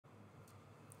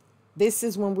This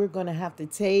is when we're going to have to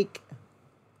take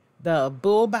the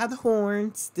bull by the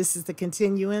horns. This is the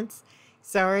continuance.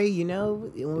 Sorry,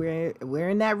 we're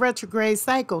in that retrograde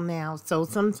cycle now. So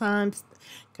sometimes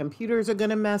computers are going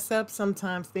to mess up.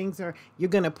 Sometimes you're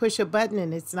going to push a button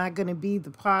and it's not going to be the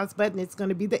pause button. It's going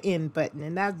to be the end button.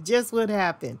 And that's just what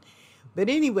happened. But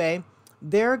anyway,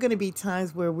 there are going to be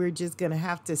times where we're just going to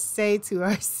have to say to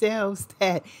ourselves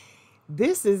that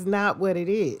this is not what it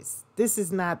is. This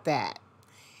is not that.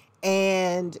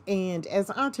 And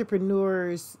as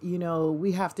entrepreneurs,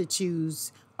 we have to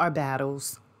choose our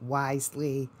battles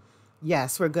wisely.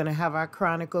 Yes, we're going to have our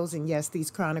chronicles, and yes,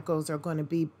 these chronicles are going to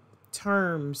be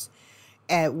terms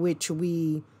at which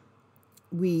we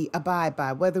abide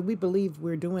by, whether we believe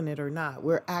we're doing it or not.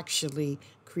 We're actually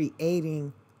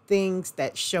creating things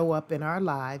that show up in our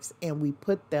lives, and we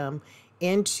put them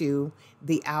into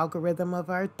the algorithm of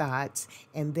our thoughts,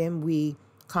 and then we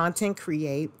content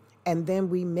create, and then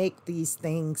we make these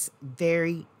things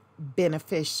very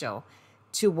beneficial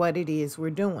to what it is we're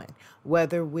doing,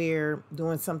 whether we're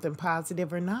doing something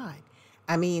positive or not.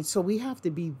 I mean, so we have to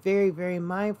be very, very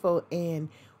mindful in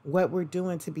what we're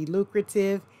doing to be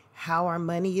lucrative, how our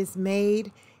money is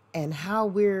made, and how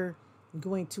we're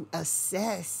going to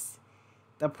assess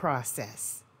the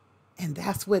process. And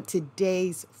that's what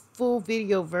today's full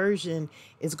video version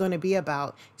is going to be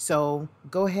about. So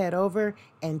go ahead over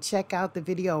and check out the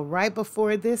video right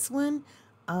before this one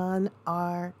on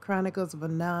our Chronicles of a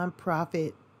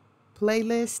Nonprofit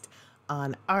playlist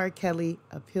on R. Kelly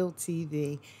Appeal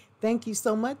TV. Thank you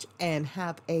so much and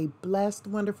have a blessed,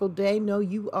 wonderful day. Know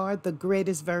you are the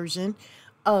greatest version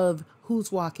of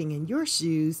who's walking in your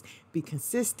shoes. Be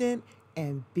consistent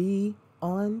and be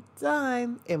on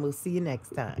time. And we'll see you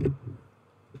next time.